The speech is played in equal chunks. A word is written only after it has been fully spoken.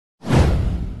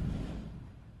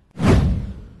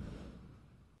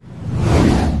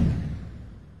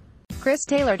Chris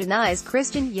Taylor denies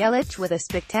Christian Yelich with a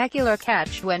spectacular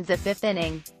catch to end the fifth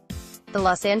inning. The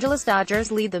Los Angeles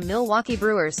Dodgers lead the Milwaukee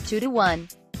Brewers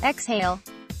 2-1. Exhale.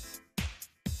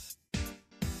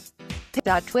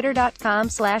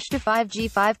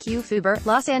 Twitter.com/to5G5QFuber,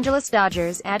 Los Angeles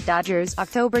Dodgers, @Dodgers,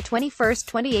 October 21,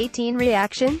 2018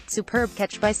 Reaction, superb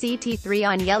catch by CT3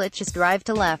 on Yelich's drive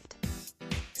to left.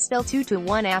 Still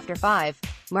 2-1 after 5.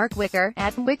 Mark Wicker,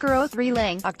 @Wicker03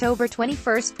 Lang, October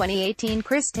 21, 2018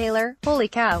 Chris Taylor, holy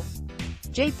cow.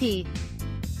 JP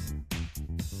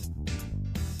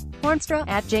Fornstra,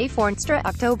 @JFornstra,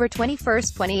 October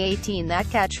 21, 2018 that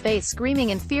catch face screaming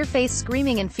in fear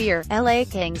LA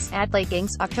Kings,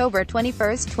 @LaKings, October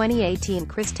 21, 2018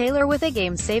 Chris Taylor with a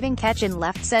game-saving catch in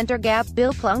left center gap.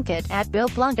 Bill Plunkett,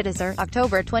 @BillPlunkettizer,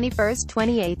 October 21,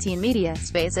 2018 Media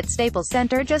space at Staples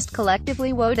Center just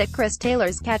collectively woed at Chris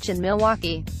Taylor's catch in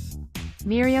Milwaukee.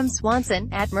 Miriam Swanson,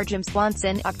 @Merjim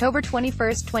Swanson, October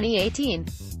 21, 2018